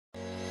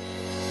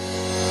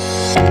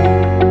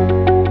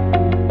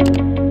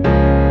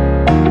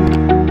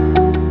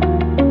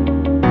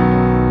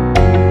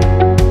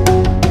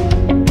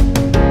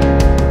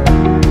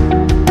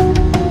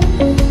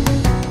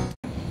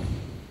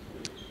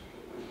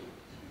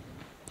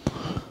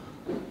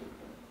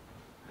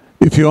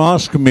If you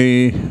ask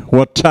me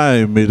what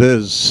time it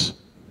is,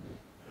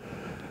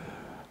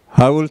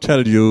 I will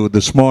tell you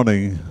this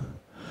morning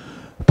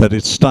that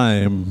it's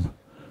time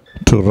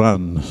to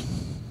run.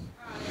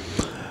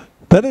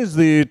 That is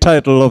the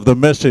title of the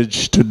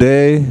message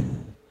today,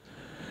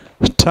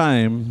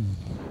 Time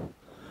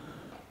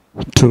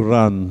to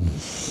Run.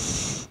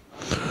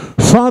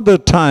 Father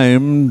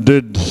Time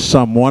did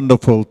some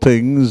wonderful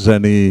things,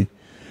 and he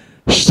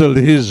still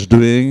is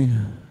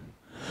doing.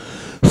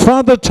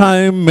 Father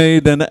Time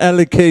made an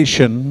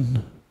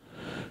allocation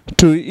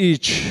to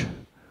each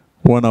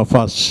one of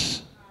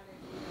us.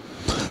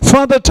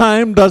 Father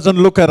Time doesn't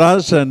look at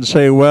us and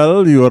say,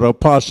 well, you're a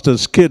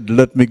pastor's kid,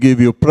 let me give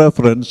you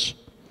preference.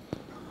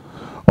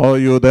 Or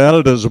you're the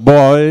elder's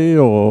boy,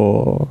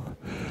 or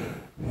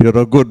you're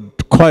a good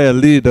choir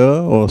leader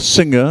or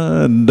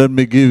singer, and let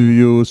me give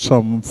you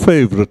some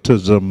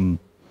favoritism.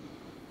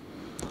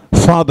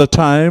 Father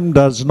Time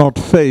does not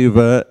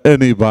favor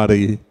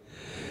anybody.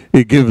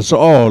 He gives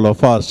all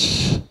of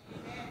us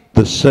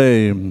the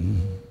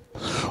same.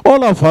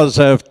 All of us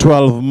have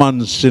 12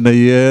 months in a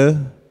year.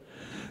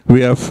 We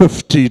have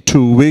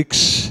 52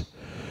 weeks.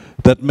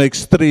 That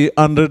makes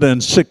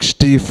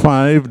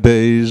 365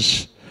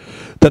 days.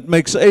 That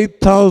makes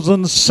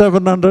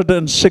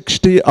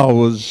 8,760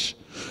 hours.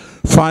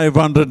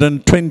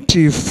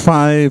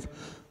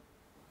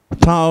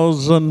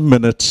 525,000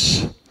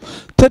 minutes.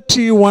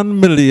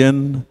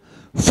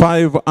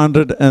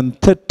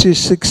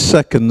 31,536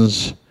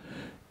 seconds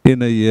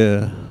in a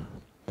year.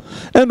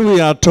 And we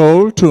are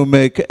told to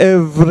make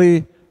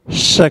every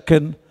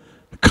second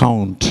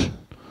count.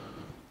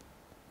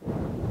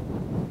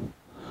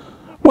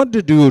 What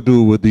did you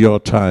do with your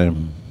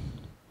time?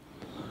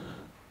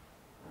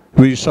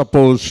 We're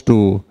supposed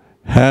to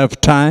have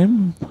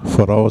time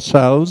for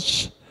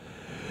ourselves.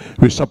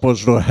 We're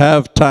supposed to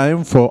have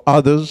time for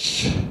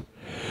others.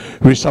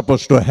 We're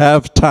supposed to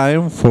have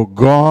time for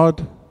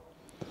God.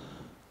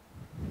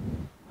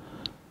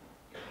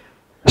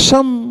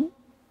 Some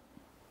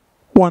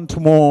want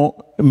more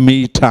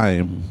me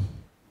time,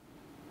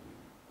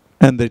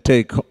 and they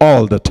take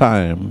all the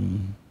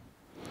time.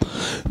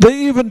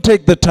 They even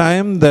take the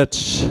time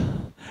that's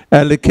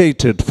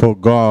allocated for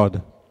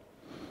God.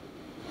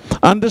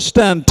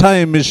 Understand,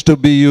 time is to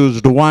be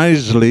used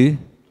wisely.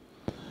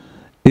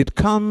 It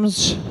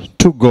comes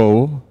to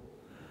go,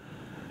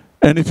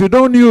 and if you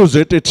don't use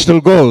it, it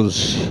still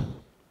goes.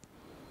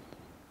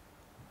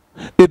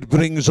 It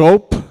brings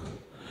hope,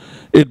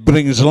 it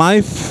brings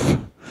life,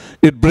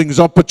 it brings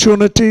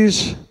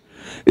opportunities,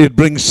 it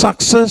brings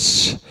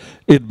success,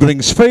 it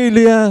brings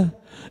failure,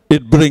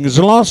 it brings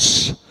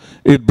loss,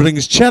 it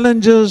brings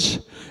challenges,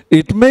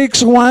 it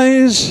makes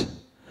wise,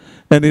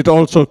 and it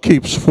also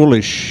keeps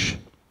foolish.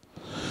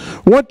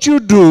 What you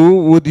do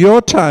with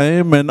your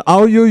time and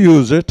how you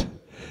use it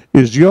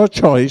is your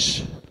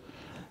choice,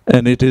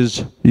 and it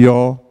is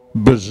your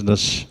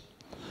business.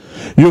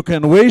 You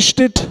can waste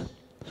it,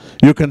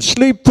 you can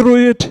sleep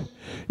through it,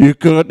 you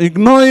can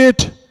ignore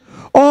it,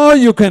 or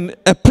you can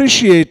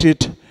appreciate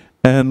it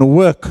and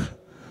work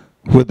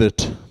with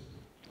it.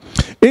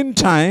 In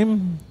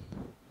time,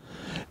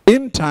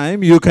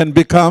 you can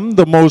become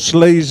the most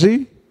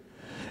lazy,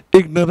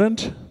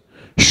 ignorant,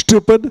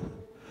 stupid,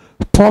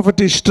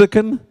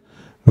 poverty-stricken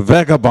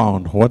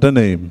vagabond. What a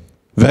name,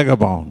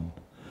 vagabond.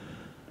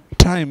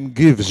 Time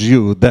gives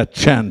you that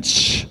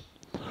chance.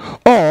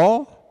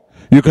 Or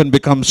you can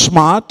become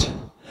smart,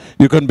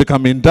 you can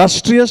become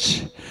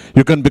industrious,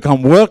 you can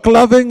become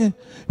work-loving,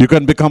 you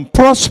can become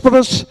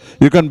prosperous,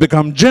 you can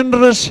become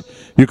generous,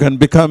 you can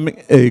become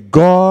a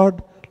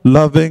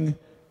God-loving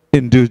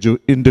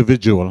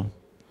individual.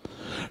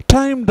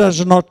 Time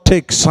does not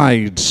take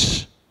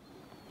sides.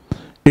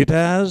 It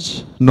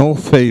has no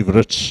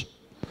favorites.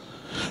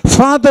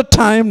 Father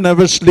Time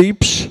never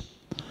sleeps,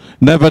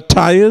 never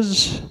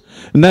tires,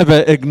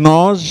 never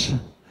ignores.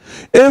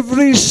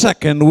 Every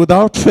second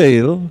without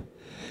fail,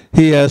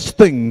 he has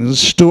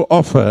things to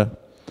offer.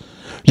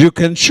 You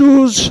can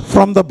choose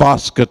from the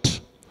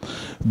basket.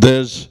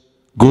 There's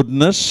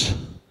goodness,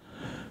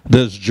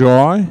 there's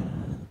joy,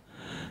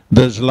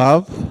 there's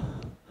love,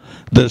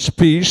 there's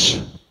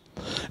peace.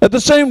 At the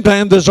same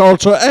time, there's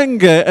also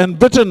anger and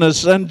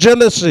bitterness and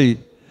jealousy.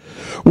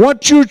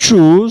 What you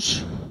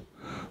choose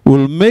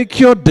will make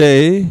your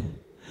day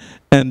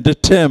and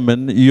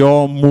determine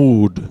your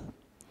mood.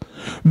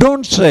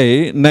 Don't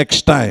say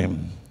next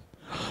time.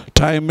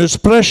 Time is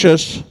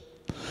precious,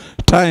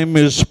 time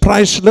is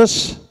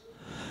priceless,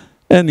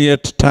 and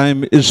yet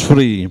time is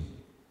free.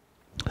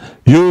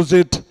 Use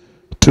it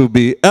to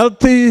be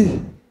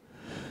healthy,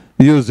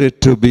 use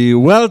it to be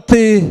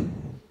wealthy,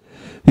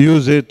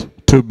 use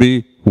it to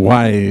be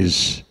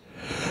wise.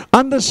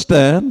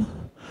 Understand,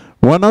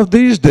 one of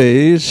these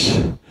days,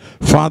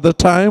 Father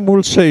Time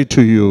will say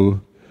to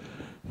you,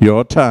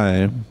 your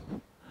time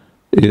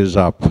is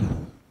up.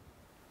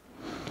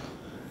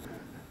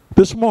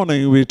 This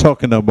morning we're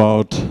talking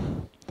about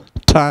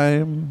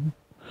time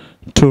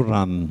to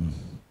run.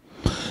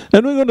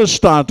 And we're going to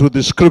start with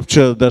the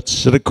scripture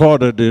that's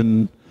recorded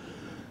in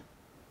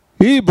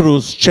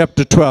Hebrews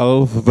chapter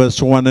 12,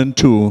 verse 1 and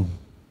 2.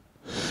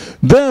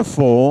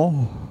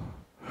 Therefore,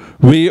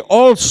 we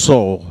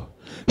also,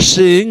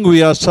 seeing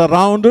we are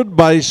surrounded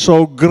by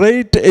so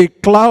great a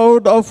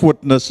cloud of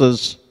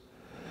witnesses,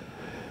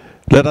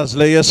 let us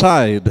lay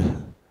aside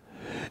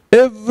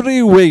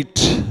every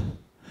weight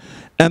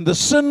and the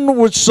sin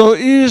which so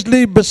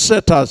easily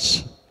beset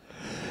us,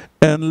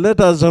 and let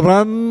us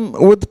run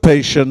with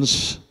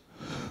patience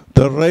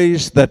the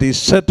race that is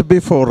set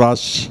before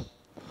us,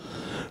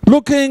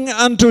 looking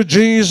unto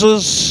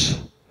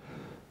Jesus,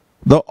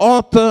 the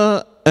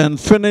author and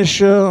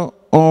finisher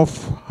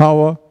of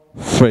our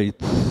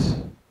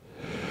faith.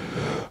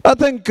 I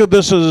think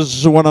this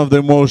is one of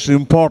the most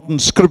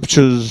important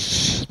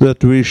scriptures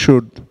that we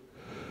should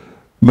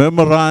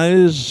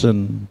memorize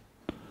and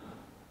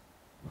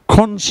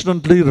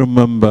constantly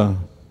remember.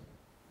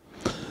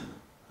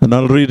 And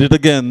I'll read it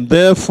again.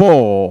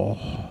 Therefore,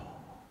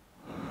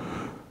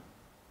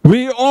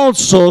 we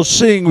also,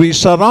 seeing we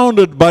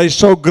surrounded by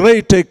so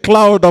great a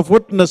cloud of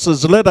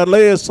witnesses, let us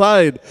lay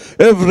aside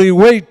every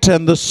weight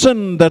and the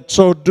sin that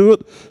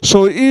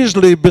so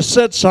easily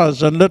besets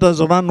us, and let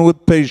us run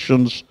with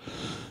patience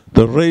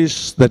the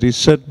race that is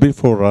set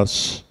before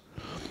us,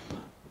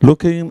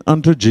 looking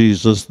unto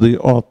Jesus, the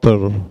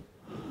author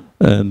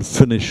and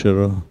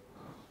finisher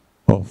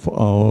of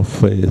our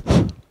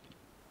faith.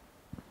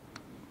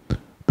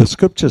 The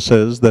scripture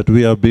says that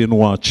we are being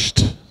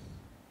watched.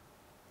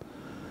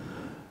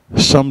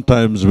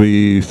 Sometimes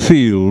we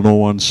feel no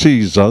one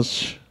sees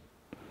us,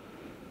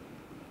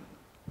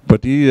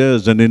 but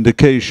here's an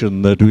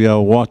indication that we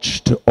are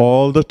watched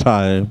all the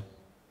time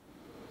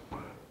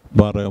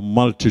by a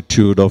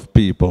multitude of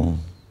people.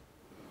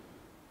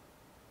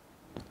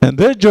 And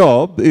their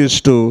job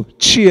is to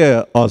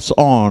cheer us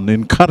on,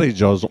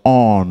 encourage us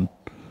on,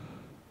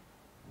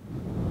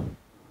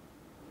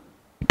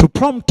 to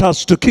prompt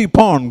us to keep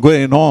on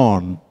going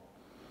on.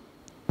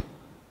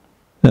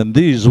 And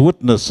these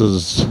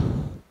witnesses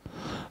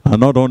are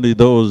not only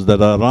those that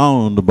are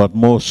around, but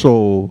more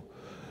so,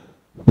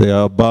 they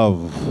are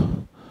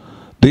above.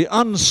 The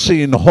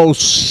unseen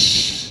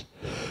hosts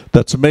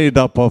that's made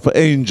up of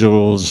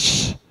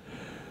angels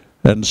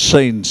and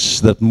saints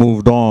that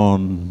moved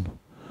on,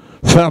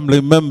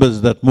 family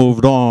members that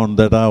moved on,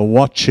 that are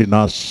watching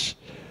us,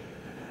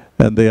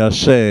 and they are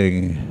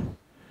saying,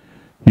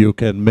 you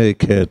can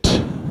make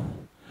it.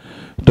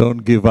 Don't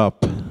give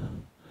up.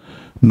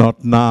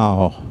 Not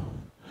now.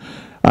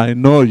 I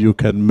know you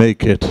can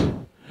make it.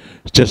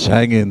 Just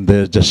hang in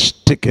there.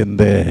 Just stick in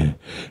there.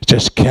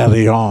 Just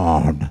carry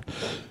on.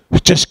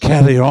 Just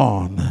carry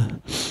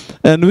on.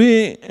 And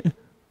we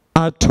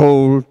are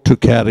told to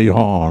carry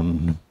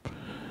on.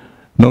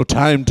 No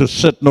time to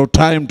sit, no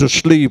time to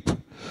sleep,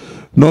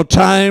 no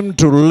time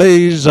to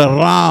laze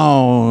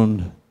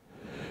around.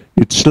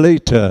 It's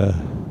later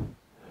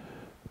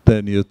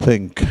than you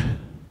think.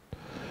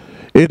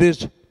 It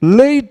is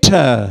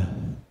later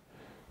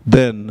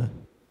than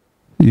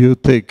you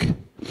think.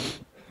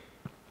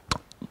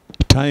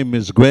 Time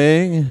is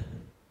going,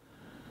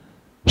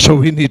 so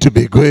we need to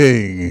be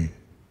going.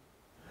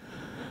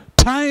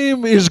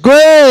 Time is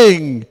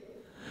going,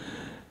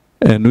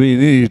 and we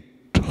need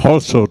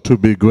also to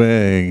be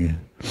going.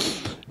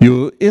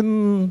 You're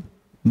in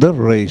the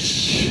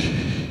race.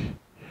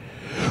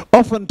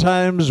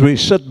 Oftentimes we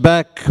sit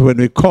back when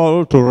we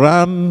call to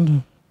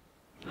run.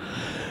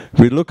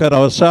 We look at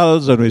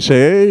ourselves and we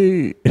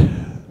say, hey,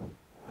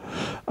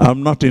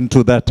 I'm not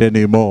into that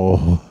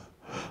anymore.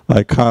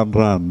 I can't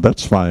run.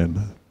 That's fine.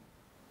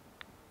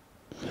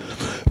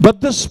 But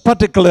this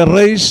particular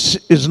race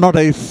is not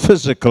a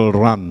physical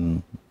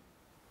run.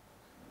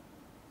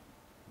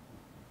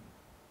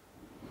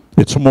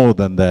 It's more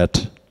than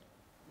that.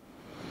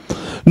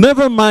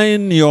 Never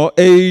mind your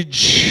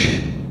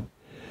age,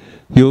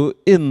 you're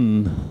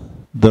in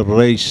the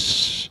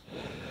race.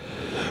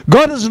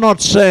 God is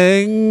not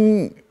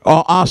saying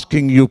or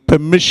asking you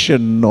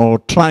permission or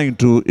trying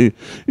to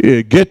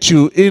get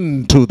you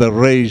into the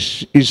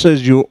race. He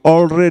says you're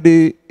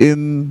already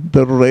in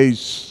the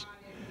race.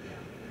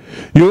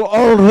 You're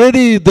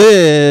already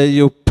there.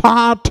 You're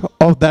part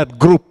of that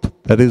group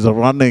that is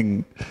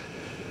running.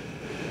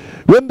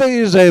 When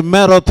there is a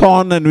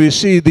marathon, and we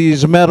see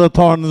these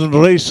marathon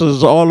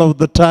races all of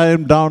the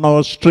time down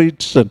our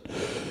streets, and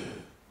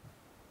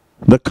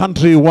the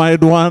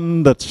countrywide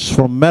one that's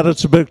from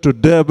Maritzburg to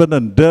Durban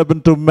and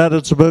Durban to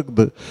Maritzburg,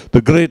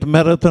 the great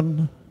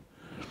marathon.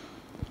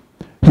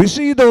 We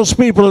see those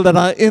people that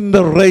are in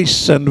the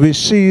race, and we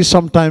see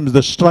sometimes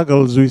the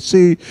struggles, we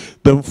see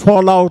the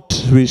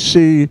fallout, we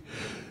see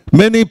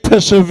many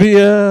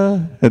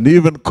persevere and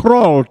even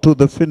crawl to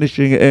the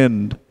finishing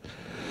end.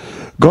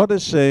 God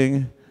is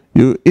saying,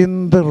 you're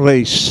in the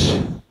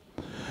race.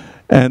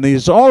 And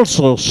He's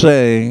also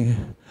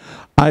saying,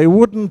 I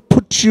wouldn't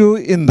put you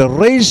in the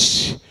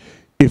race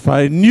if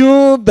I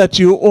knew that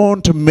you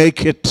won't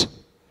make it.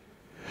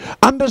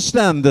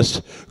 Understand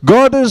this.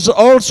 God is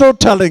also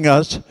telling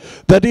us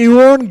that He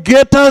won't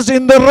get us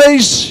in the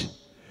race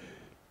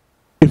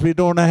if we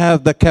don't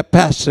have the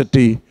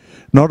capacity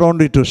not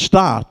only to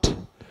start,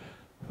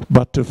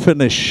 but to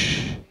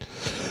finish.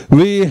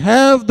 We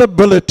have the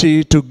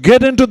ability to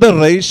get into the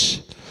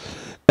race,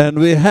 and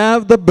we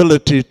have the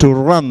ability to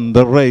run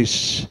the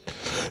race.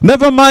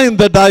 Never mind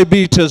the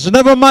diabetes,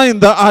 never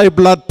mind the high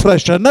blood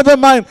pressure, never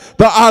mind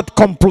the heart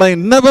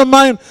complaint, never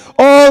mind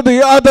all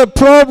the other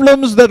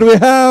problems that we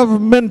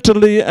have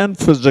mentally and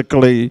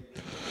physically.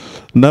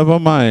 Never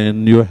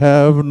mind you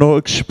have no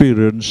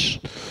experience.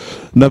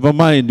 Never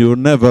mind you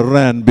never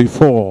ran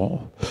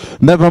before.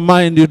 Never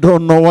mind you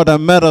don't know what a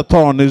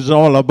marathon is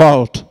all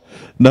about.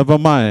 Never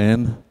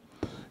mind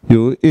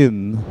you're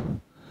in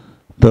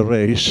the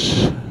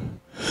race.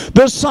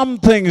 There's some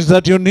things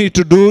that you need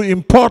to do,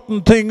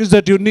 important things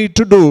that you need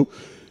to do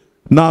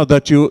now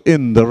that you're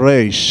in the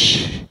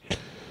race.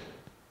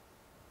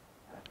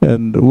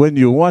 And when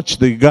you watch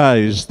the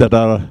guys that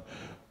are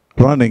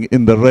running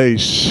in the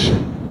race,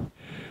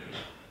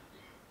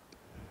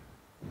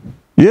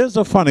 here's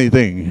a funny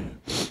thing.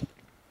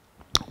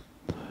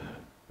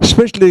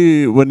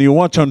 Especially when you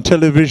watch on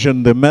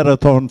television the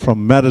marathon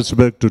from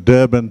Maritzburg to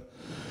Durban.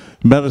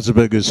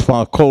 Maritzburg is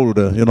far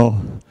colder, you know.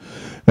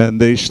 And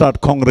they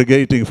start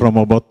congregating from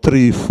about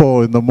 3,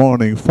 4 in the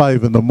morning,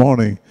 5 in the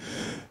morning.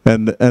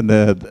 And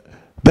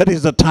that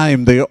is the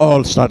time they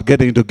all start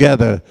getting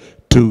together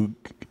to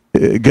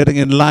getting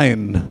in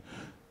line.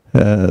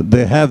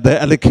 They have their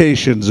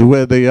allocations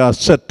where they are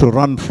set to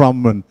run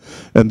from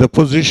and the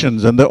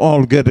positions, and they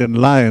all get in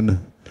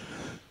line.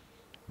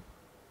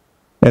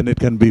 And it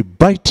can be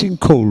biting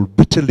cold,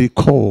 bitterly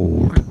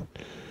cold.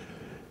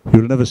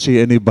 You'll never see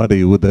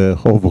anybody with an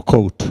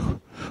overcoat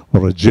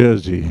or a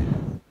jersey.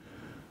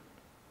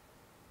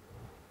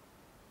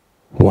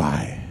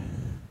 Why?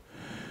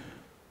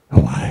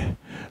 Why?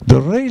 The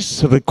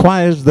race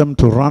requires them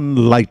to run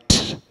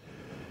light.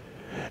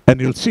 And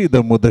you'll see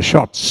them with the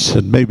shorts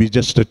and maybe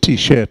just a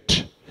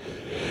t-shirt.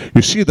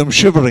 You see them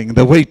shivering,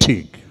 they're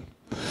waiting.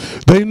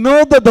 They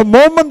know that the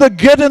moment they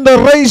get in the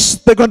race,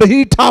 they're going to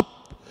heat up.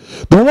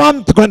 The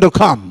warmth going to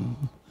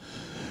come.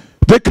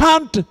 They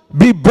can't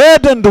be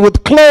burdened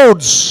with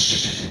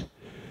clothes,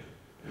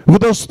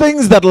 with those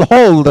things that will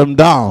hold them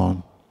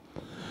down.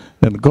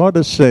 And God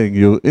is saying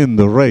you're in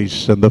the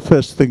race, and the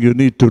first thing you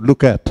need to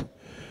look at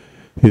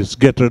is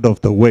get rid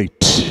of the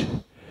weight.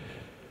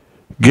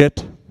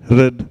 Get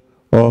rid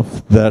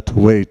of that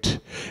weight.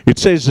 It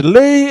says,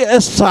 lay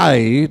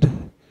aside.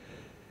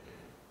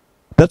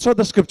 That's what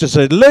the scripture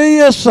says. Lay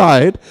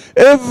aside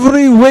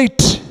every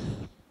weight.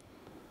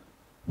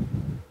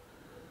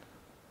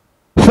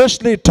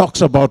 Firstly, it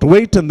talks about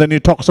weight, and then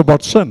it talks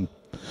about sin.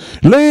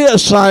 Lay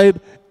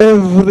aside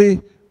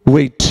every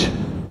weight.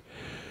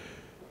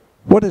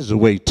 What is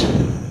weight?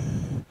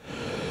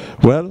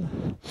 Well,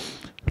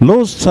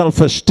 low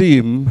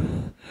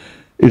self-esteem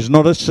is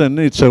not a sin,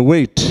 it's a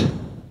weight.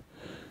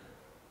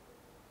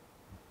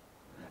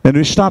 And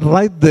we start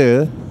right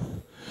there,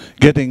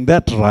 getting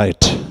that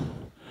right.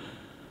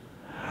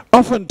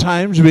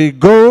 Oftentimes we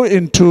go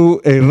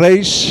into a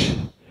race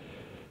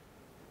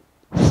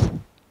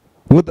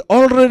with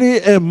already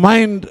a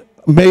mind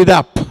made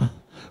up,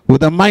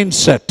 with a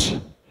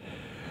mindset.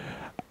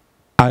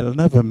 I'll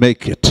never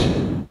make it.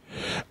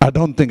 I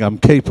don't think I'm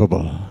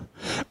capable.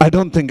 I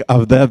don't think I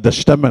have the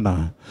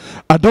stamina.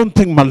 I don't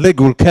think my leg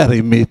will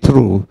carry me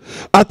through.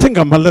 I think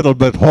I'm a little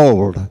bit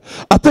old.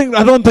 I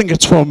don't think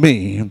it's for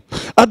me.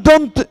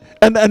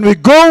 And we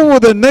go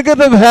with a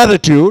negative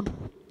attitude,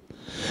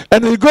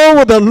 and we go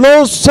with a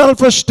low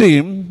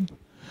self-esteem,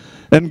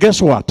 and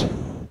guess what?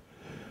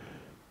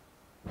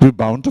 We're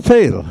bound to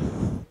fail.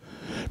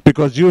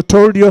 Because you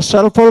told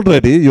yourself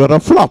already you're a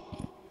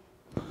flop.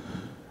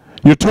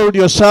 You told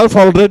yourself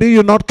already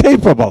you're not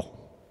capable.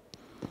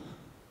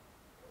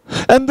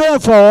 And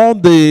therefore,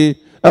 the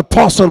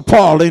Apostle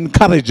Paul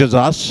encourages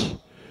us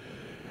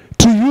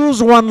to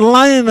use one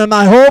line, and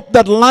I hope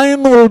that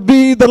line will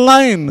be the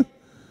line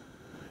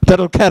that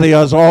will carry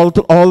us all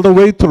the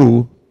way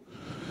through.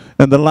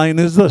 And the line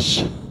is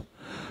this: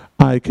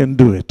 I can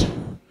do it.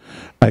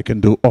 I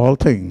can do all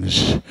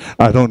things.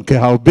 I don't care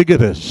how big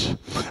it is.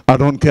 I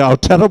don't care how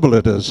terrible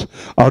it is.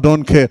 I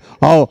don't care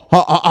how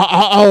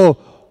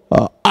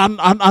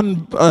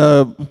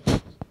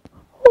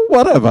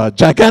whatever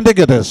gigantic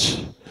it is.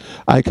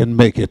 I can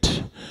make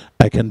it.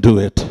 I can do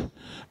it.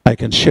 I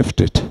can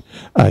shift it.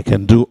 I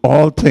can do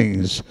all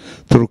things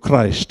through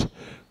Christ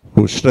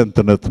who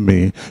strengtheneth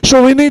me.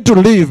 So we need to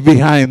leave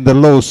behind the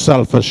low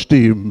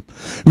self-esteem.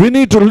 We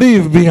need to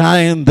leave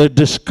behind the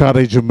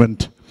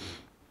discouragement.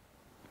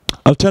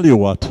 I'll tell you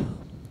what.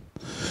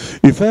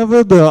 If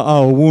ever there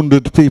are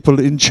wounded people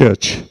in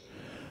church,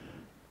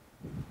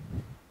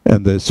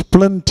 and there's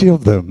plenty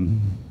of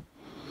them,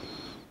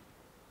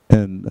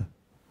 and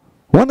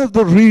one of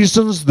the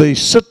reasons they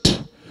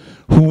sit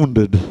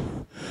wounded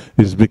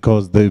is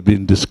because they've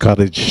been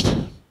discouraged.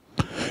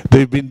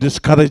 They've been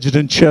discouraged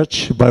in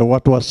church by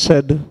what was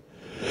said.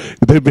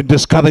 They've been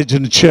discouraged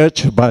in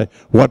church by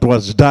what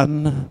was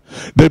done.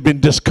 They've been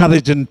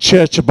discouraged in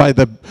church by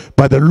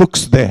the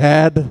looks they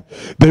had.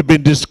 They've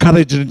been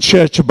discouraged in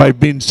church by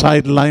being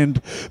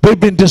sidelined. They've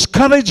been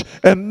discouraged,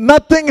 and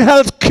nothing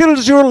else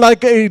kills you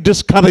like a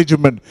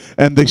discouragement.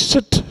 And they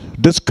sit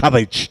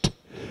discouraged.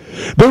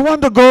 They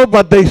want to go,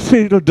 but they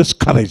feel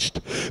discouraged.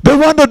 They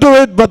want to do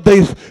it, but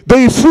they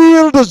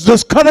feel this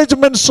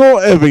discouragement so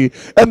heavy.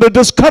 And the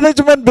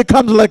discouragement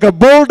becomes like a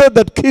boulder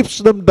that keeps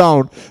them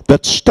down,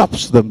 that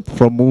stops them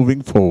from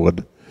moving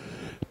forward.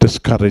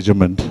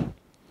 Discouragement.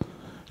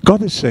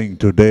 God is saying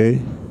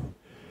today,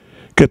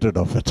 get rid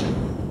of it.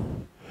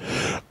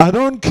 I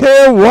don't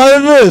care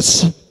what it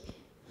is.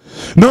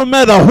 No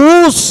matter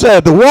who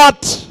said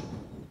what,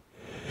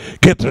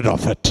 get rid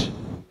of it.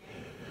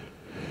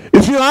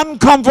 If you're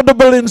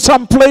uncomfortable in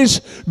some place,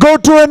 go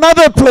to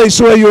another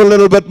place where you're a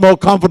little bit more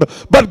comfortable.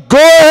 But go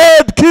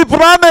ahead, keep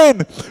running.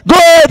 Go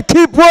ahead,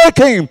 keep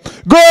working.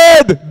 Go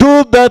ahead,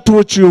 do that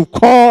which you're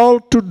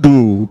called to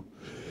do.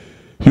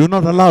 You're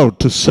not allowed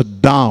to sit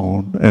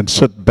down and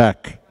sit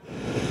back.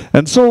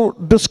 And so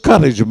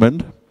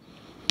discouragement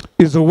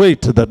is a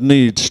weight that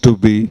needs to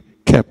be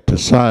kept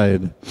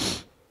aside.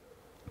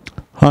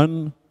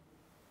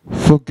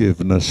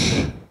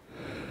 Unforgiveness.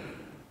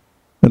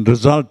 And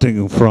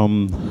resulting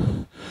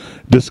from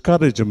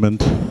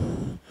discouragement,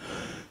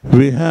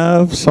 we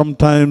have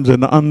sometimes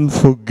an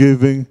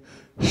unforgiving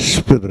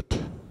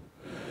spirit.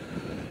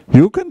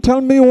 You can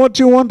tell me what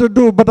you want to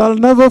do, but I'll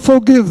never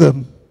forgive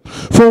them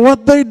for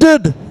what they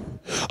did.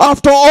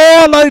 After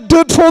all I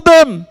did for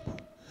them.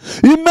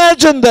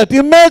 Imagine that.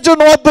 Imagine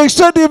what they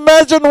said.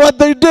 Imagine what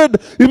they did.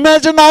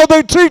 Imagine how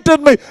they treated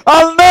me.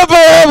 I'll never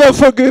ever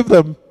forgive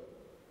them.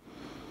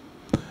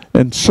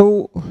 And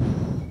so,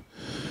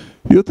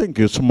 you think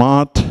you're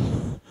smart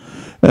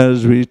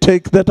as we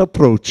take that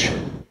approach.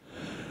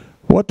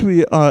 What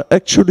we are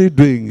actually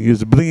doing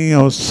is bringing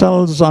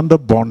ourselves under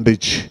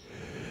bondage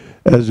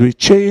as we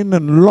chain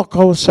and lock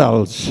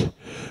ourselves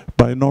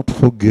by not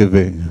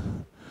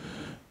forgiving.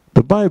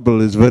 The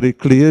Bible is very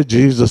clear,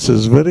 Jesus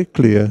is very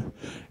clear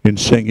in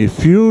saying,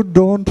 if you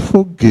don't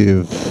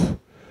forgive,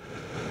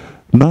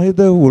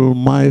 neither will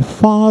my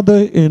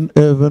Father in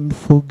heaven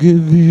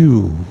forgive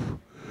you.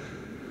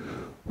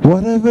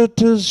 Whatever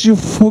it is, you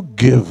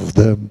forgive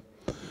them.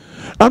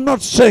 I'm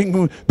not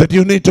saying that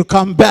you need to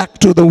come back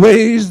to the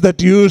ways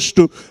that you used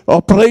to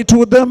operate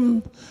with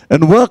them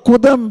and work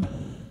with them.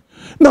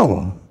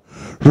 No.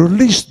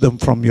 Release them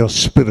from your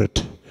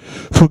spirit.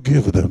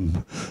 Forgive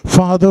them.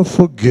 Father,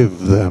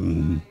 forgive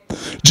them.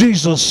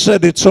 Jesus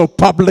said it so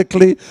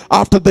publicly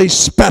after they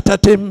spat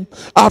at him,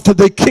 after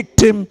they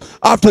kicked him,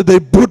 after they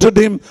booted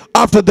him,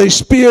 after they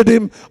speared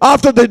him,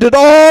 after they did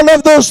all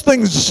of those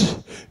things.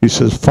 He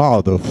says,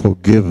 Father,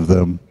 forgive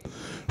them,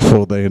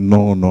 for they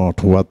know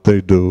not what they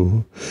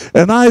do.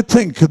 And I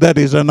think that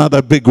is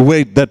another big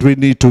weight that we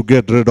need to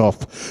get rid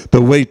of,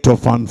 the weight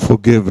of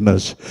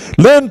unforgiveness.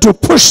 Learn to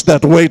push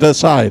that weight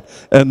aside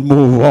and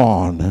move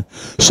on.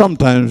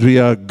 Sometimes we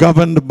are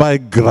governed by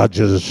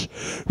grudges.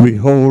 We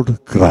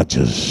hold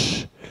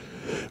grudges.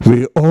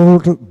 We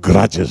hold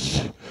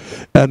grudges.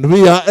 And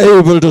we are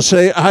able to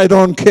say, I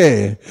don't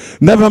care.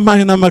 Never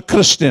mind, I'm a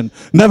Christian.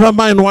 Never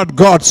mind what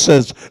God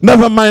says.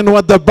 Never mind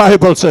what the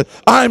Bible says.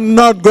 I'm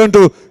not going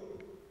to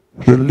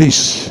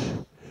release.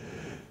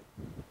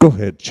 Go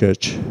ahead,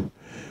 church.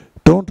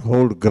 Don't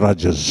hold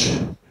grudges.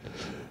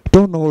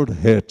 Don't hold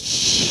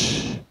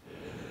hurts.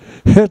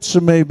 Hurts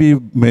may be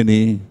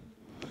many.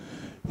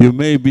 You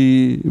may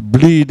be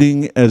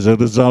bleeding as a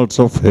result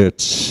of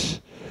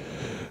hurts.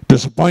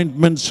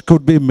 Disappointments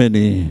could be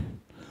many.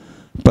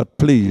 But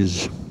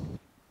please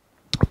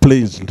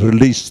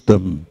release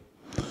them.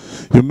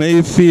 You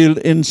may feel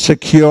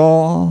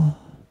insecure.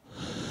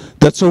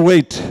 That's a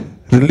weight.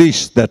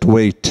 Release that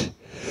weight.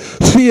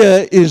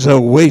 Fear is a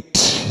weight.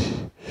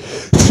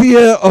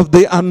 Fear of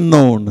the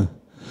unknown.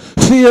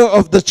 Fear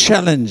of the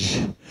challenge.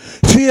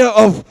 Fear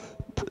of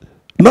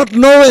not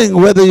knowing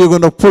whether you're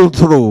going to pull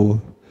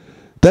through.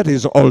 That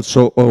is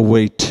also a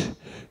weight.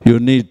 You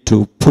need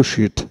to push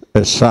it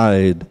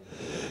aside.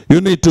 You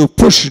need to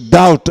push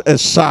doubt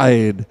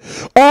aside.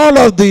 All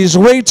of these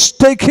weights,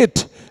 take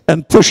it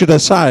and push it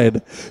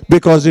aside,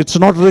 because it's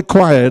not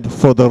required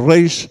for the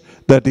race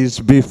that is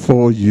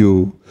before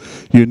you.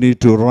 You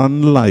need to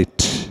run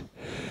light.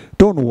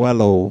 Don't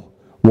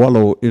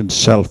wallow in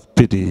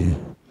self-pity.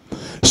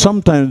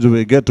 Sometimes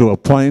we get to a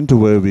point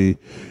where we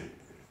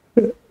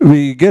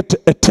get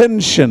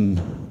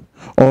attention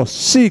or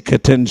seek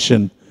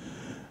attention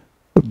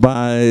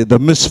by the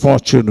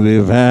misfortune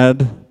we've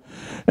had.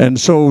 And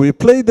so we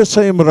play the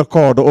same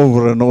record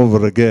over and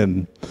over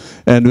again.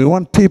 And we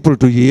want people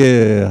to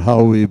hear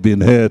how we've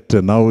been hurt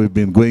and how we've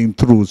been going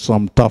through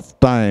some tough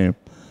time.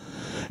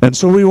 And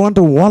so we want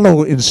to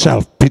wallow in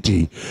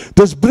self-pity.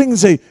 This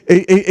brings a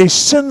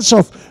sense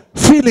of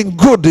feeling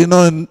good,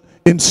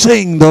 in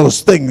saying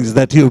those things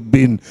that you've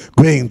been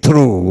going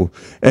through.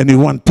 And you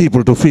want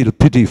people to feel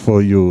pity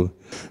for you.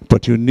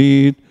 But you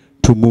need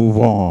to move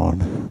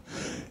on.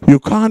 You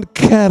can't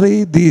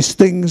carry these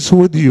things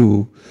with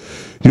you.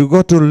 You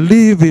got to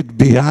leave it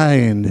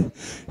behind.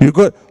 You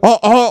got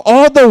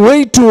all the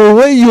weight to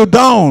weigh you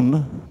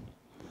down.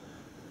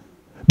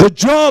 The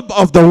job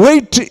of the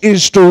weight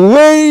is to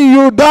weigh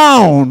you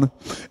down.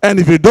 And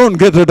if you don't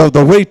get rid of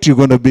the weight, you're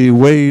going to be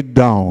weighed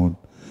down.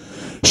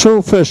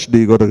 So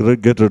firstly, you got to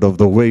get rid of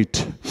the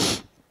weight.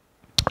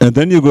 And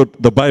then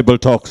the Bible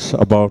talks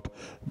about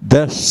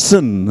the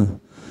sin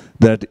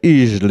that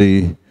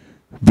easily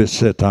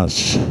beset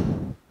us.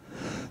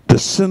 The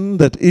sin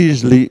that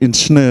easily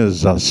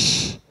ensnares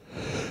us.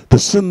 The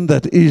sin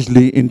that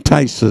easily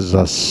entices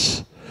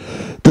us.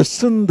 The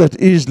sin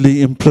that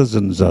easily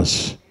imprisons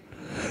us.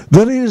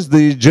 There is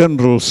the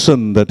general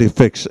sin that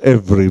affects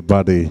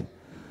everybody.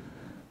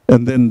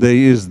 And then there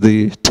is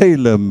the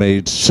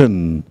tailor-made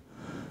sin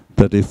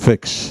that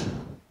affects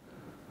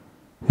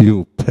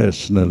you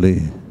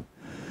personally.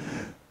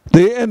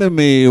 The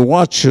enemy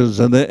watches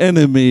and the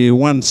enemy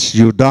wants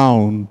you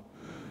down.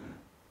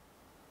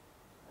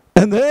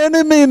 And the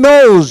enemy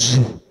knows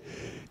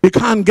he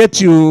can't get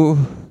you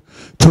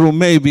through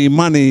maybe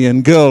money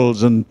and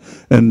girls and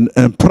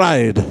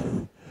pride.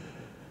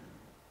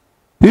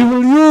 He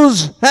will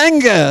use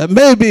anger.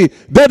 Maybe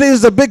that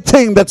is the big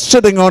thing that's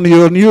sitting on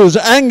you, and use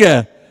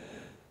anger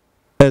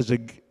as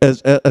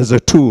a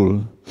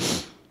tool.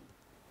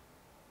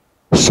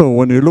 So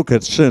when you look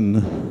at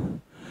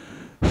sin,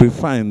 we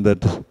find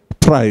that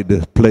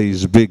pride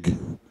plays big.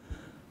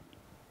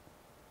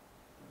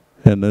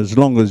 And as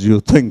long as you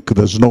think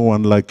there's no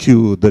one like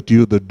you, that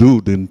you're the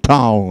dude in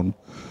town,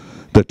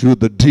 that you're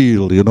the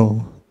deal, you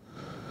know,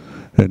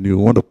 and you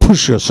want to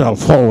push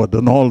yourself forward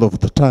and all of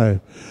the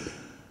time.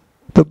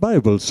 The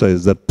Bible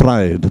says that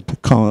pride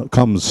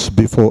comes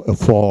before a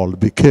fall.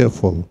 Be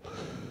careful.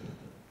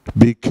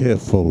 Be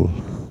careful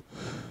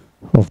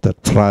of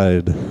that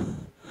pride.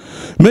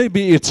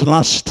 Maybe it's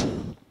lust.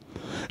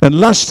 And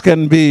lust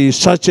can be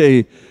such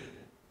a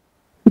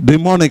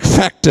demonic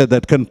factor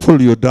that can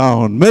pull you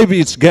down.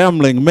 Maybe it's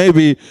gambling.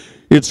 Maybe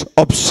it's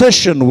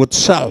obsession with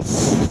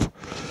self.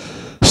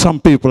 Some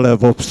people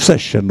have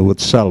obsession with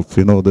self.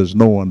 You know, there's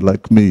no one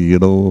like me, you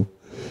know.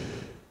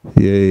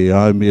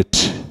 Yeah, I'm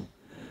it.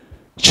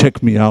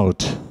 Check me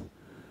out.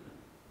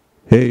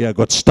 Hey, I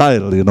got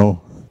style, you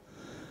know.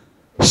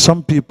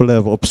 Some people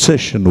have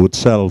obsession with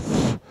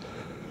self.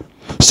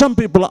 Some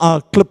people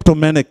are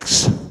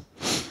kleptomanics.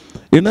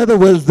 In other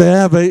words, they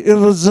have an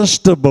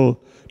irresistible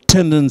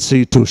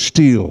tendency to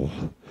steal.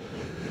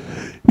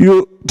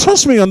 You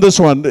trust me on this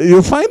one.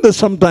 You find this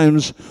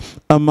sometimes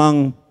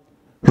among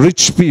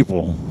rich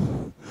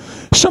people.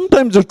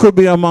 Sometimes it could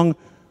be among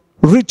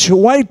rich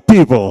white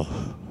people,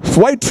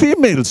 white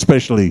females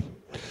especially.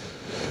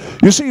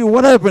 You see,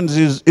 what happens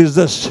is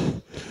this.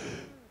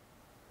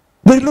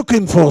 They're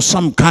looking for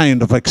some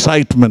kind of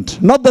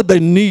excitement. Not that they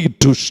need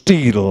to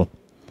steal.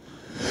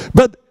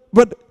 But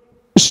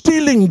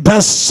stealing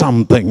does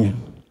something.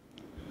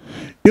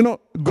 You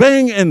know,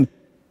 going and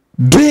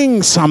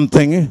doing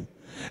something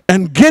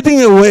and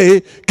getting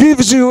away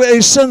gives you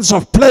a sense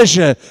of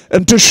pleasure,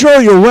 and to show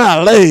you,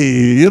 well,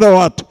 hey, you know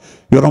what?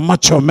 You're a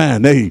macho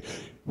man. Hey,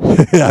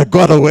 I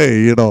got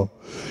away, you know.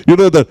 You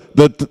know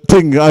that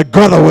thing, I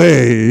got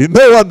away.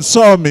 No one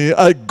saw me,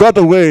 I got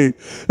away.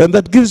 And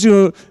that gives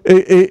you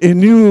a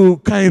new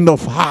kind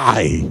of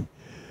high.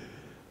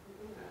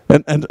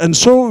 And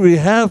so we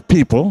have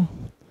people,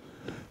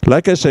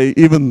 like I say,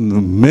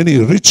 even many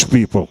rich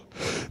people,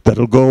 that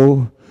will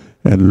go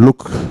and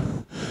look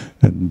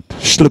and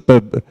slip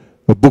a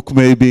book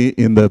maybe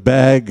in their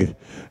bag,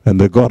 and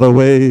they got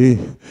away,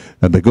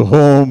 and they go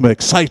home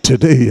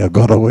excited. Hey, I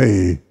got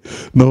away.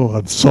 No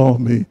one saw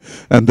me.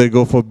 And they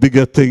go for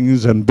bigger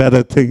things and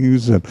better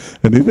things, and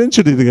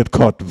eventually they get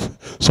caught.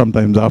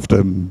 Sometimes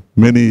after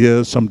many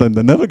years, sometimes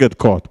they never get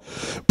caught.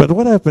 But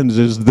what happens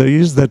is there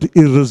is that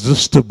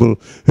irresistible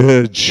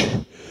urge.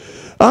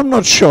 I'm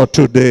not sure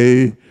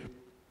today,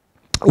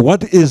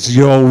 what is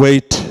your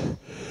weight?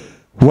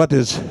 What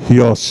is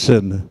your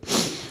sin?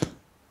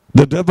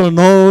 The devil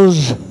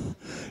knows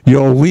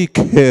your weak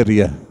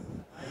area.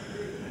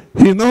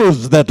 He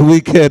knows that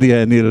weak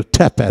area, and he'll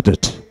tap at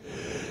it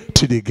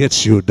till he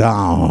gets you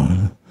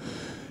down.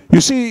 You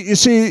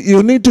see,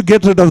 you need to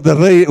get rid of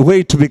the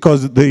weight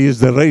because there is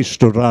the race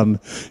to run.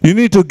 You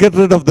need to get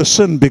rid of the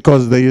sin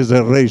because there is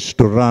a race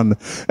to run.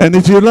 And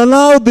if you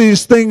allow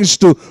these things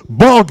to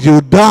bog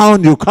you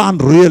down, you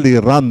can't really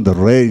run the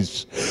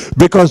race,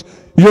 because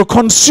you're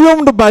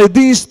consumed by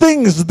these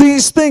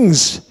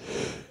things.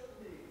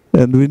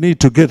 And we need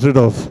to get rid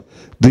of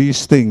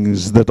these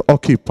things that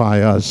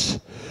occupy us,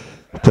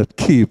 that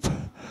keep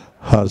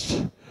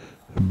us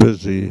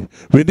busy.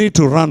 We need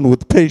to run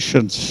with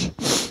patience.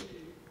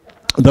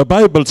 The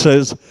Bible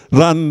says,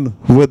 run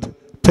with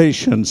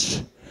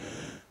patience.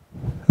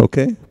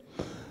 Okay?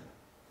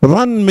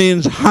 Run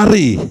means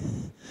hurry.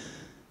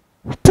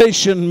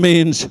 Patient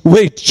means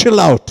wait, chill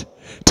out,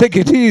 take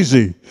it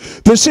easy.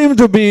 There seems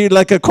to be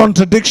like a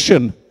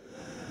contradiction.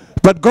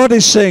 But God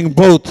is saying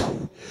both.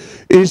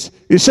 He's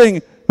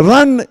saying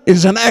run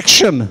is an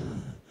action.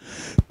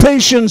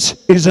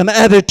 Patience is an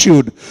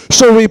attitude.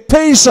 So we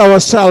pace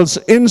ourselves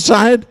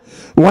inside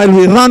while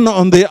we run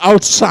on the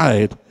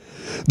outside.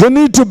 There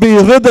need to be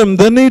rhythm.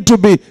 There need to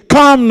be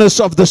calmness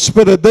of the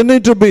spirit. There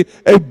need to be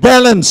a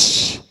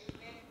balance.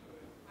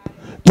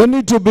 There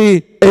need to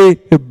be a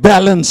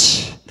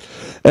balance.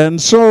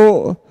 And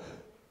so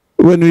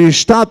when we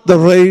start the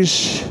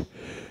race,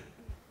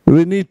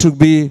 we need to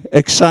be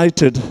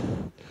excited.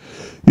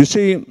 You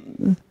see,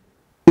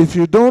 if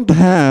you don't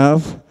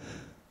have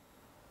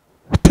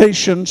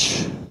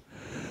patience,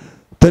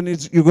 then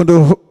you're going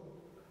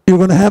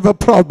to have a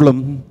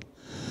problem,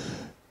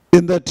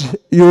 in that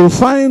you'll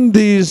find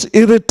these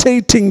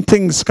irritating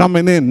things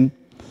coming in,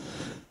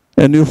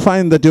 and you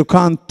find that you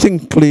can't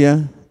think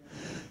clear,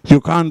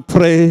 you can't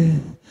pray,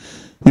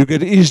 you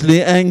get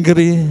easily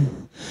angry,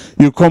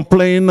 you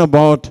complain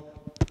about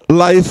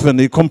life, and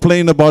you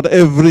complain about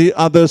every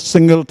other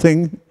single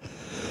thing.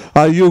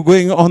 Are you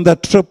going on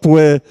that trip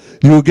where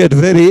you get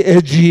very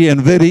edgy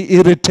and very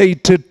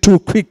irritated too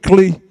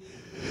quickly?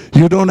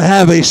 You don't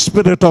have a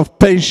spirit of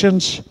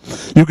patience.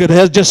 You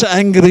get just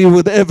angry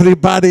with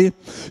everybody.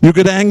 You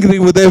get angry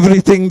with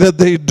everything that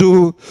they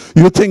do.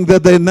 You think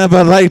that they're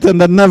never right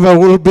and they never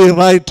will be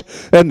right.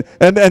 And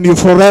you're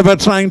forever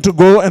trying to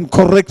go and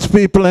correct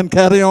people and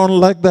carry on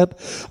like that.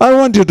 I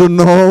want you to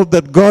know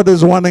that God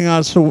is wanting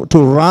us to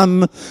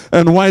run.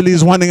 And while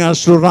He's wanting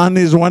us to run,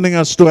 He's wanting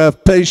us to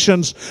have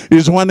patience.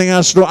 He's wanting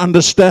us to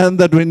understand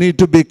that we need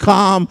to be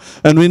calm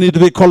and we need to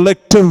be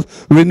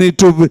collective. We need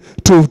to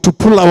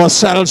pull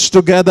ourselves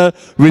together.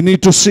 We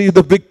need to see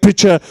the big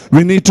picture.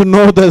 We need to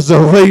know there's a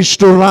race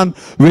to run.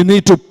 We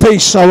need to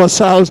pace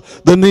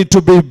ourselves. There need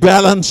to be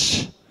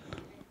balance.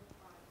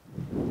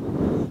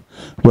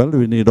 Well,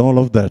 we need all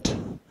of that.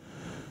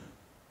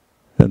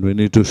 And we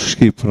need to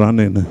keep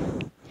running.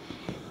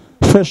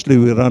 Firstly,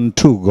 we run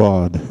to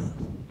God.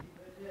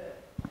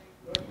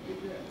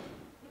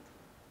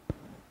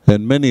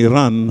 And many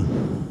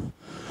run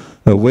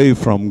away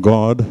from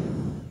God.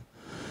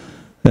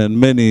 And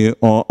many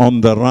are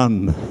on the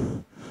run.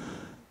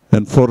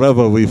 And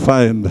forever we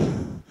find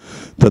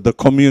that the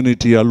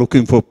community are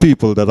looking for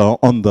people that are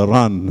on the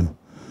run.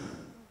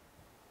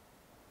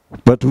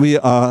 But we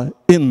are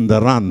in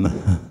the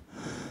run.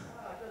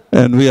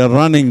 And we are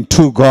running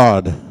to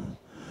God.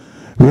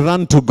 We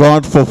run to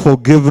God for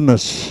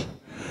forgiveness.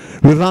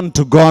 We run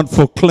to God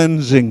for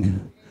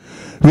cleansing.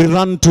 We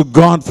run to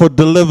God for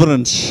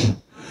deliverance.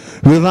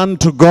 We run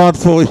to God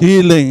for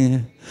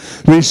healing.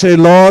 We say,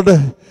 Lord,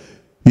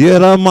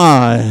 here am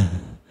I.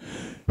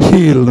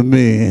 Heal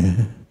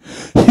me.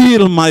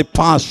 Heal my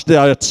past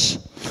debts.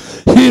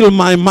 Heal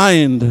my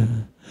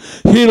mind.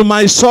 Heal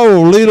my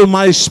soul. Heal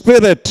my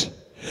spirit.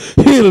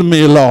 Heal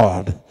me,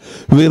 Lord.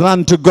 We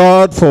run to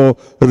God for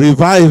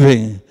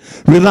reviving.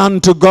 We run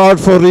to God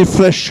for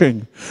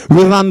refreshing.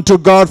 We run to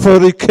God for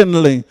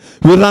rekindling.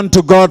 We run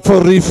to God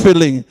for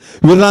refilling.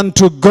 We run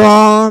to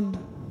God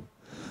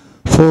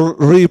for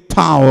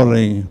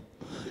repowering.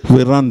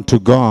 We run to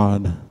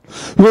God.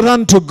 We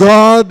run to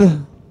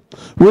God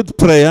with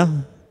prayer.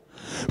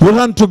 We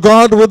run to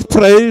God with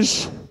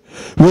praise.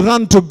 We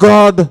run to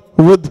God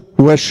with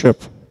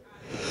worship.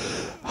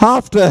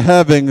 After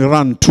having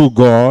run to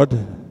God,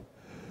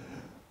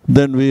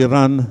 then we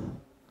run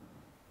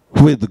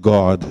with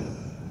God.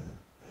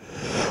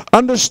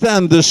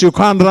 Understand this, you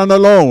can't run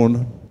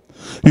alone.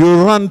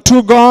 You run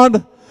to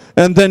God,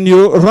 and then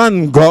you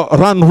run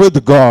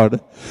with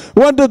God.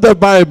 What did the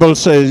Bible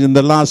say in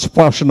the last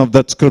portion of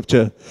that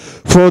scripture?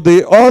 For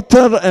the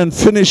author and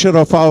finisher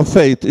of our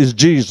faith is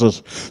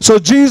Jesus. So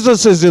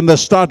Jesus is in the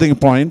starting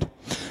point,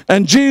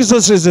 and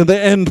Jesus is in the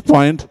end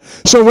point.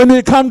 So when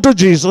we come to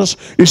Jesus,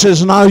 He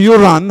says, now you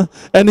run,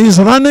 and He's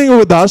running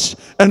with us,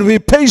 and we're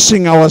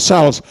pacing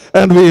ourselves,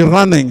 and we're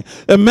running.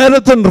 A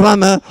marathon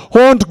runner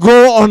won't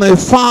go on a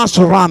fast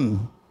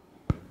run.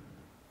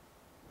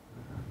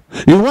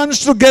 He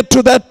wants to get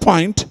to that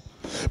point,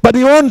 but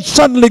he won't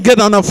suddenly get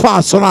on a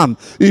fast run.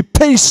 He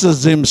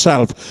paces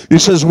himself. He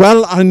says,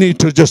 well, I need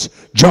to just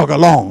jog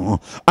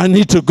along. I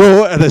need to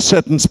go at a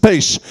certain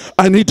pace.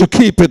 I need to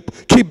keep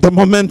the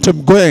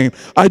momentum going.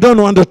 I don't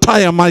want to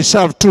tire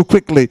myself too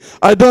quickly.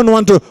 I don't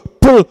want to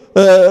pull,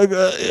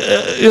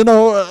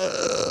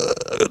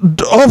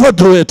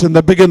 overdo it in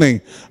the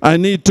beginning. I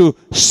need to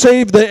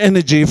save the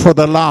energy for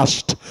the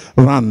last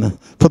run,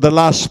 for the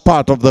last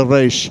part of the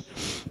race.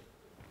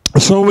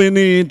 So we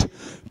need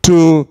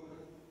to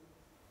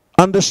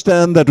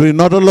understand that we're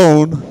not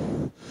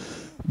alone,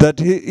 that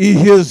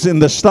He is in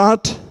the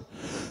start,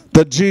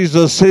 that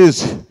Jesus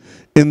is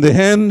in the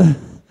end,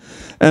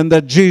 and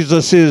that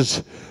Jesus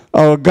is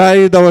our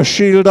guide, our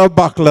shield, our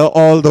buckler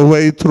all the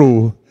way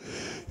through.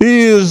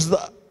 He is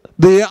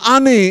the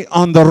honey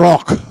on the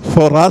rock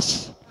for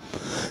us.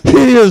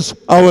 He is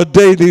our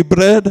daily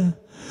bread,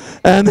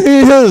 and He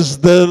is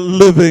the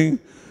living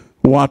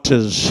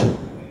waters.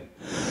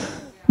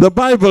 The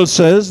Bible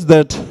says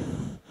that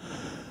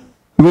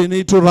we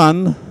need to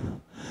run,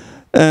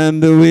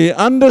 and we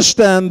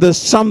understand there's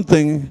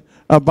something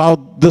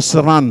about this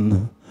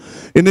run.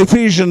 In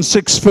Ephesians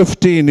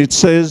 6:15 it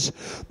says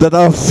that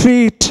our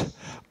feet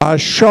are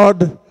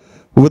shod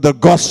with the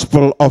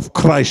gospel of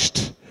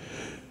Christ.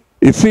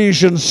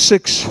 Ephesians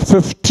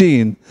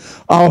 6:15.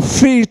 Our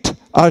feet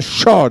are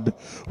shod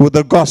with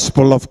the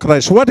gospel of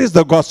Christ. What is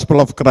the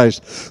gospel of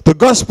Christ? The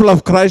gospel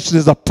of Christ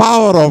is the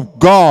power of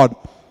God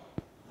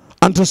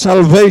unto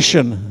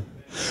salvation.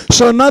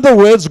 So in other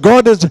words,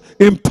 God is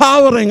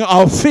empowering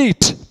our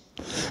feet.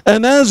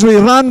 And as we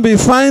run, we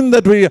find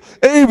that we are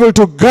able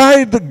to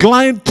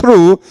glide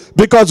through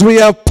because we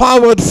have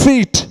powered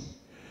feet.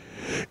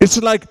 It's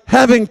like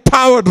having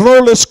powered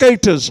roller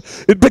skaters.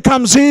 It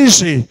becomes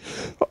easy.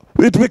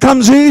 It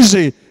becomes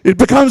easy. It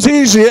becomes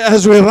easy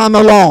as we run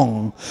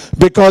along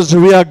because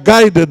we are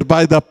guided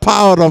by the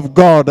power of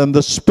God and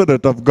the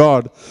Spirit of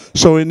God.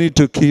 So we need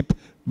to keep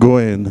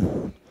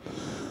going.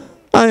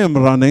 I am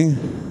running.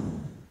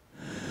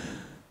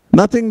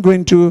 Nothing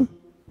going to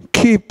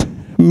keep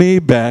me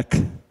back.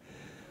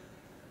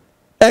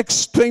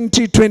 Acts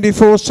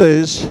 20:24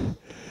 says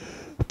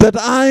that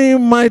I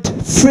might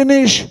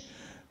finish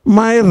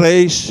my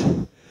race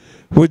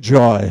with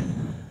joy.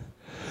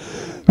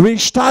 We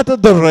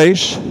started the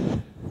race.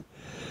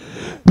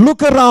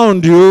 Look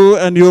around you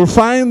and you'll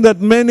find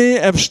that many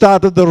have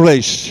started the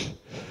race.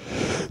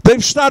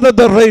 They've started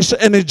the race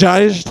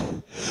energized.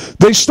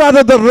 They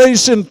started the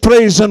race in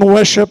praise and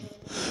worship.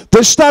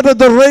 They started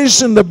the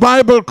race in the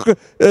Bible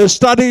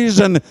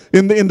studies and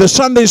in the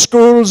Sunday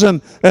schools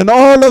and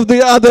all of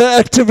the other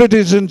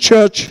activities in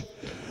church.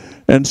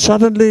 And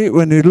suddenly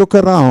when you look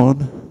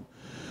around,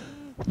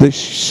 they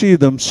see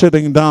them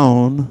sitting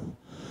down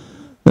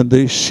and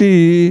they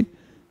see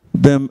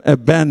them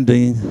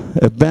abandoning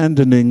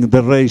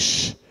the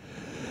race.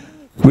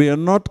 We are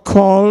not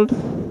called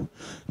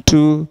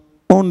to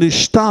only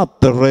start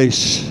the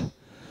race,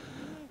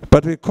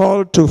 but we're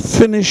called to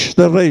finish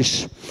the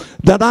race,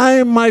 that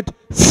I might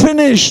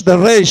finish the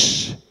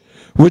race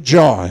with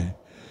joy.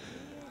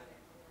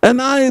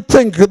 And I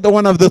think that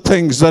one of the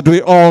things that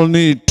we all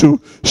need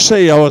to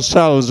say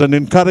ourselves and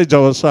encourage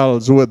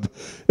ourselves with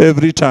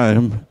every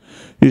time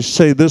is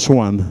say this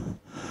one: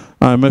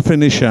 I'm a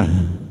finisher.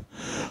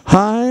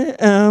 I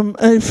am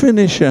a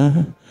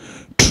finisher.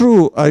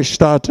 True, I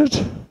started.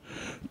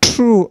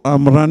 True,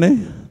 I'm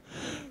running.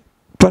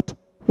 But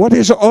what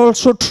is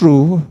also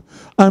true,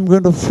 I'm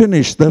going to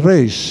finish the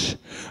race.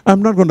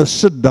 I'm not going to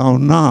sit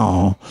down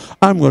now.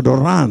 I'm going to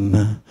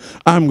run.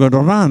 I'm going to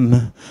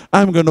run.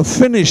 I'm going to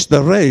finish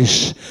the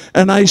race.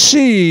 And I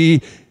see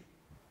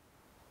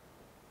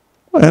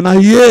and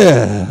I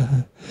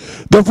hear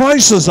the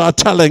voices are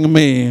telling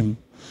me,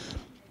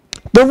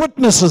 the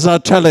witnesses are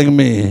telling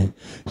me,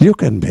 you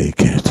can make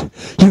it.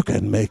 You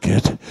can make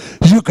it.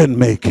 You can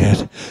make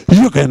it.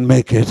 You can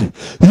make it.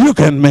 You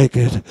can make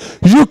it.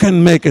 You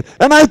can make it.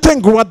 And I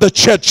think what the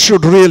church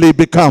should really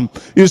become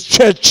is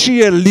church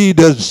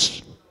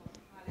cheerleaders.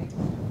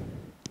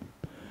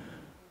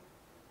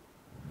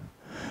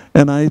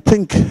 And I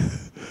think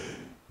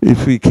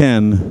if we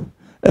can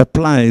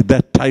apply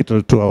that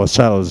title to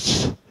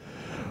ourselves,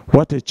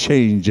 what a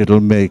change it'll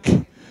make.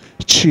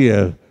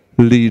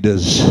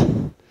 Cheerleaders.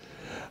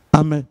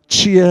 I'm a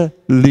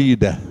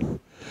cheerleader.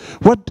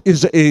 What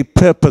is a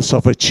purpose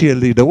of a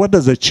cheerleader? What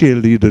does a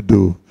cheerleader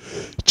do?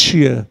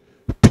 Cheer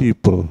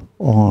people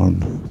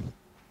on.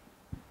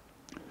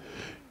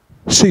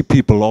 See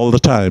people all the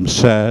time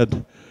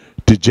sad,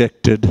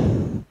 dejected,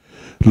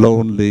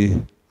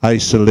 lonely,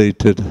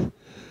 isolated,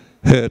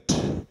 hurt.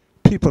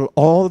 People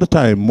all the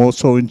time, more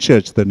so in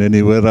church than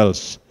anywhere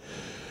else.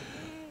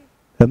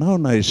 And how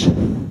nice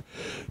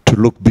to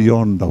look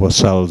beyond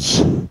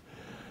ourselves.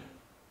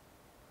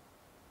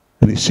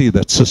 And you see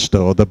that sister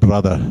or the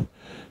brother,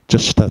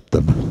 just tap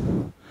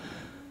them.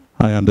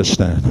 I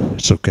understand.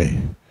 It's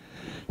okay.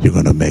 You're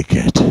going to make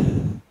it.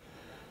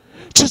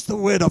 Just the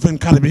word of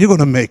encouragement. You're going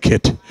to make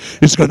it.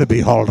 It's going to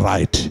be all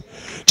right.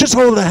 Just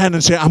hold the hand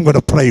and say, I'm going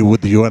to pray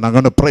with you and I'm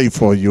going to pray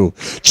for you.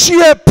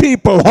 Cheer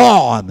people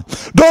on.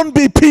 Don't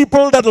be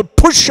people that will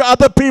push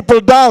other people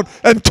down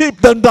and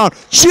keep them down.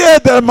 Cheer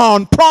them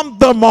on. Prompt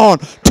them on.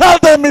 Tell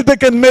them if they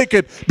can make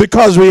it,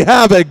 because we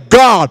have a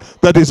God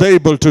that is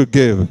able to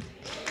give.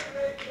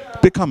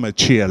 Become a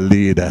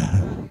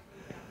cheerleader.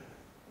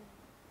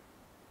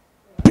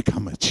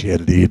 Become a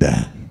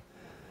cheerleader.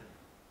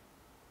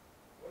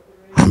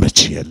 I'm a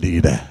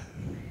cheerleader.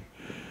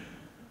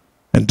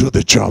 And do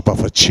the job of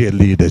a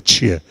cheerleader.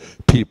 Cheer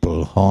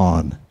people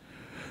on.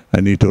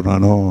 I need to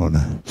run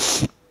on.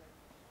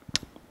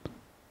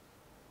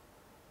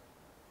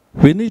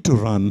 We need to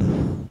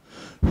run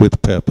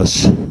with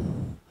purpose.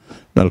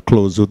 I'll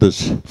close with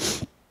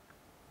this.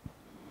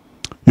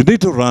 You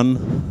need to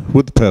run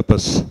with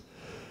purpose.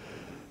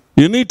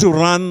 You need to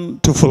run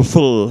to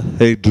fulfill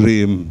a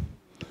dream.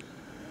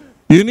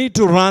 You need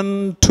to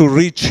run to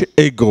reach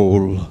a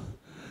goal.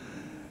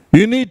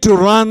 You need to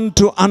run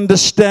to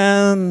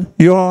understand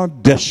your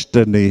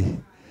destiny.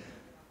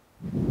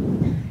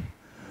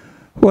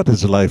 What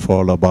is life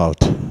all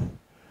about?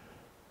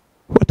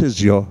 What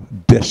is your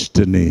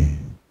destiny?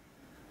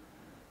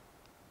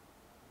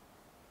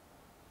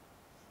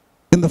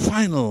 In the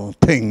final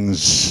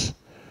things,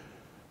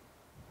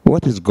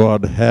 What is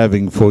God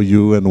having for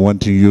you and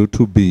wanting you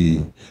to be?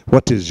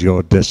 What is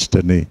your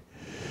destiny?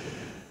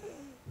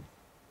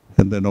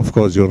 And then, of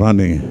course, you're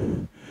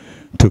running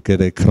to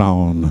get a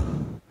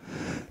crown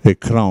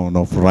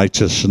of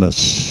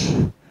righteousness.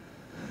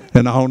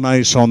 And how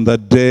nice on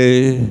that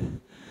day,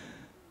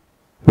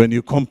 when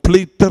you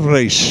complete the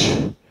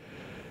race,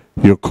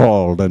 you're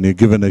called and you're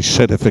given a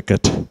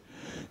certificate.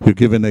 You're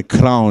given a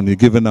crown. You're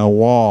given an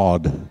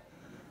award.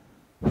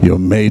 You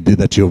made it,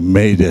 that you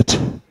made it.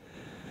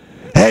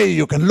 Hey,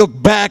 you can look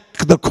back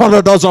the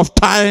corridors of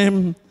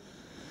time.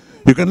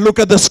 You can look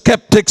at the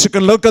skeptics. You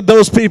can look at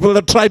those people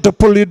that tried to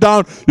pull you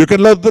down. You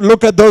can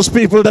look at those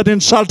people that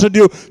insulted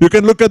you. You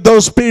can look at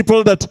those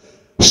people that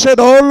said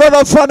a whole lot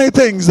of funny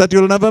things that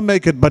you'll never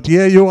make it. But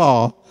here you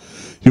are.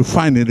 You're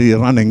finally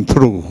running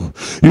through.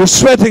 You're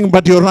sweating,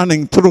 but you're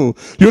running through.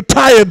 You're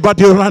tired, but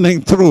you're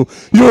running through.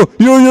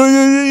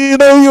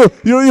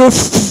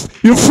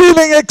 You're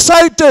feeling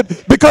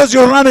excited because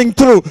you're running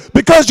through,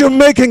 because you're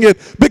making it,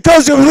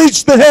 because you've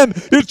reached the end.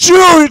 It's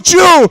you, it's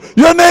you.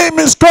 Your name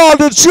is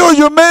called. It's you.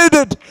 You made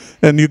it,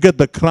 and you get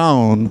the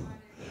crown.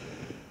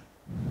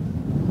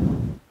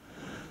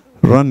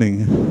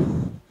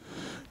 Running,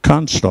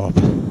 can't stop.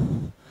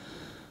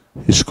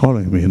 He's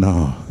calling me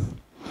now.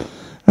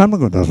 I'm not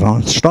going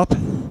to stop.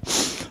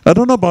 I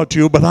don't know about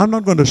you, but I'm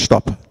not going to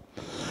stop.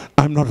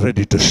 I'm not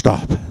ready to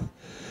stop.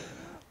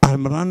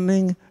 I'm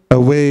running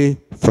away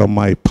from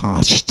my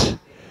past.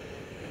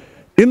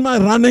 In my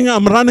running,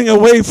 I'm running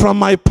away from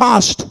my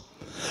past.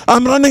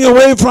 I'm running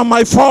away from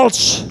my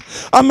faults.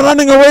 I'm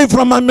running away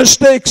from my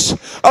mistakes.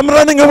 I'm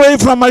running away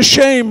from my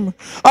shame.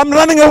 I'm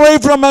running away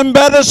from my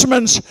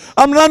embarrassments.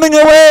 I'm running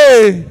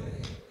away.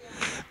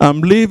 I'm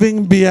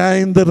leaving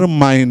behind the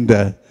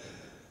reminder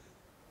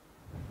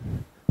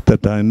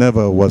that I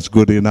never was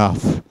good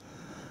enough.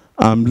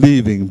 I'm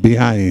leaving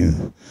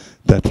behind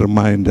that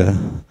reminder.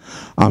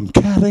 I'm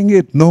carrying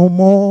it no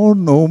more,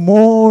 no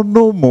more,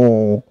 no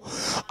more.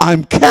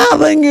 I'm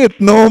carrying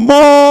it no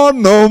more,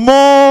 no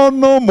more,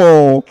 no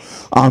more.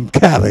 I'm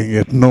carrying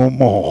it no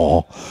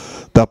more.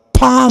 The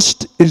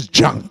past is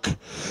junk.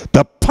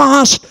 The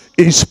past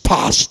is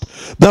past.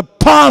 The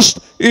past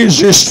is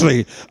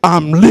history.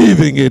 I'm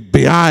leaving it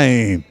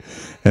behind.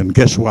 And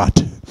guess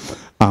what?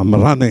 I'm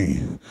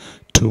running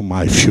to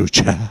my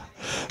future.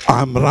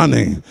 I'm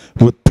running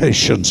with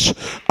patience.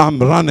 I'm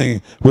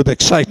running with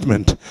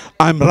excitement.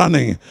 I'm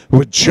running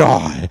with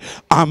joy.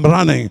 I'm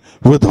running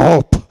with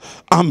hope.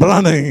 I'm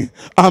running.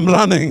 I'm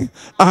running.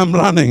 I'm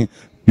running.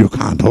 You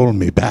can't hold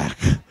me back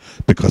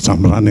because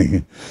I'm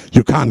running.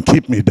 You can't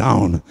keep me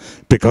down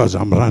because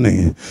I'm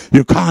running.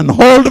 You can't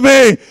hold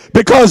me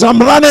because I'm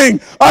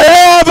running. I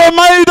have a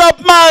made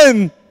up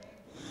mind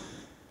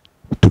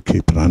to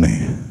keep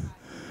running.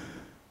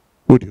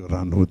 Would you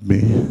run with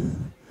me?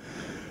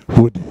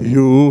 Would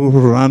you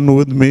run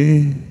with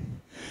me?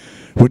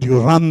 Would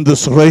you run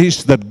this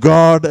race that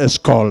God has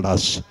called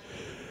us?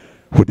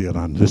 Would you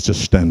run? Let's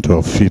just stand to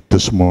our feet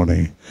this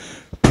morning.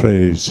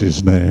 Praise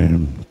His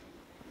name.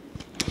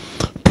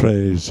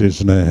 Praise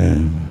His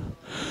name.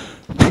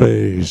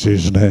 Praise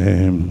His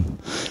name.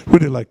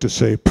 Would you like to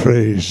say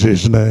praise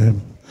His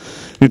name?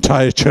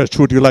 Entire church,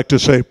 would you like to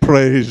say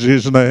praise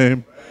His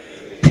name?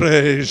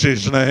 Praise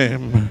His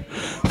name.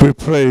 We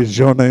praise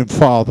your name,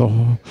 Father.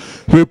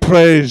 We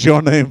praise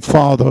your name,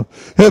 Father.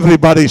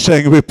 Everybody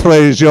saying, we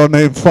praise your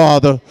name,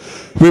 Father.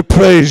 We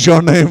praise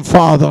your name,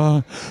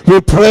 Father. We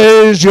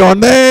praise your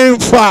name,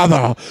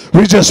 Father.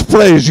 We just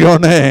praise your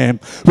name.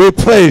 We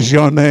praise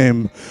your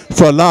name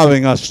for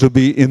allowing us to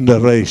be in the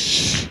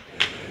race.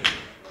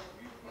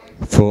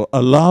 For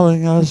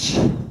allowing us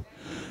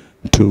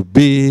to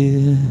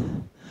be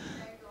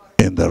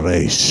in the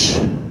race.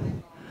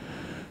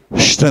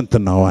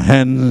 Strengthen our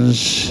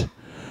hands,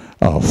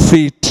 our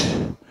feet,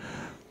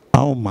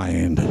 our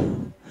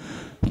mind,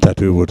 that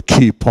we would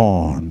keep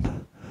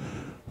on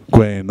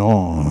going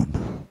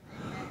on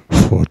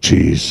for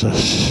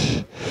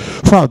Jesus.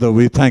 Father,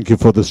 we thank you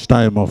for this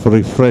time of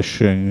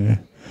refreshing.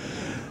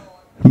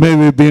 May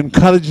we be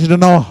encouraged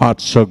in our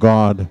hearts, O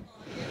God,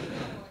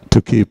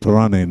 to keep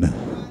running,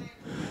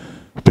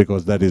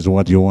 because that is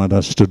what you want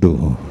us to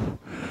do.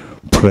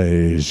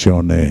 Praise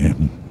your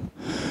name.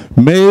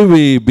 May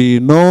we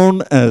be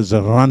known as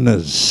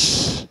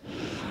runners,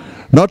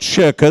 not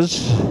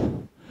shakers,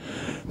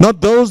 not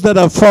those that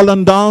have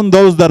fallen down,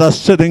 those that are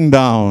sitting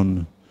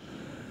down.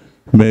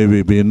 May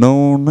we be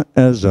known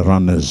as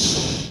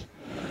runners.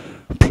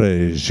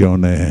 Praise your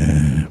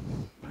name.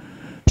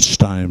 It's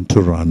time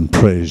to run.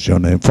 Praise your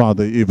name.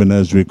 Father, even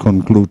as we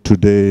conclude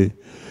today,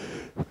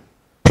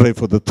 pray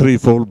for the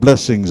threefold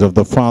blessings of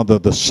the Father,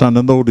 the Son,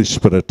 and the Holy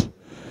Spirit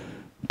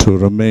to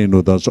remain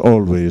with us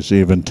always,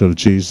 even till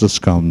Jesus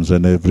comes.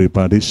 And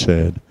everybody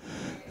said,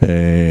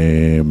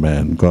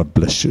 Amen. God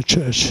bless you,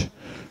 church.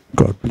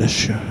 God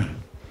bless you.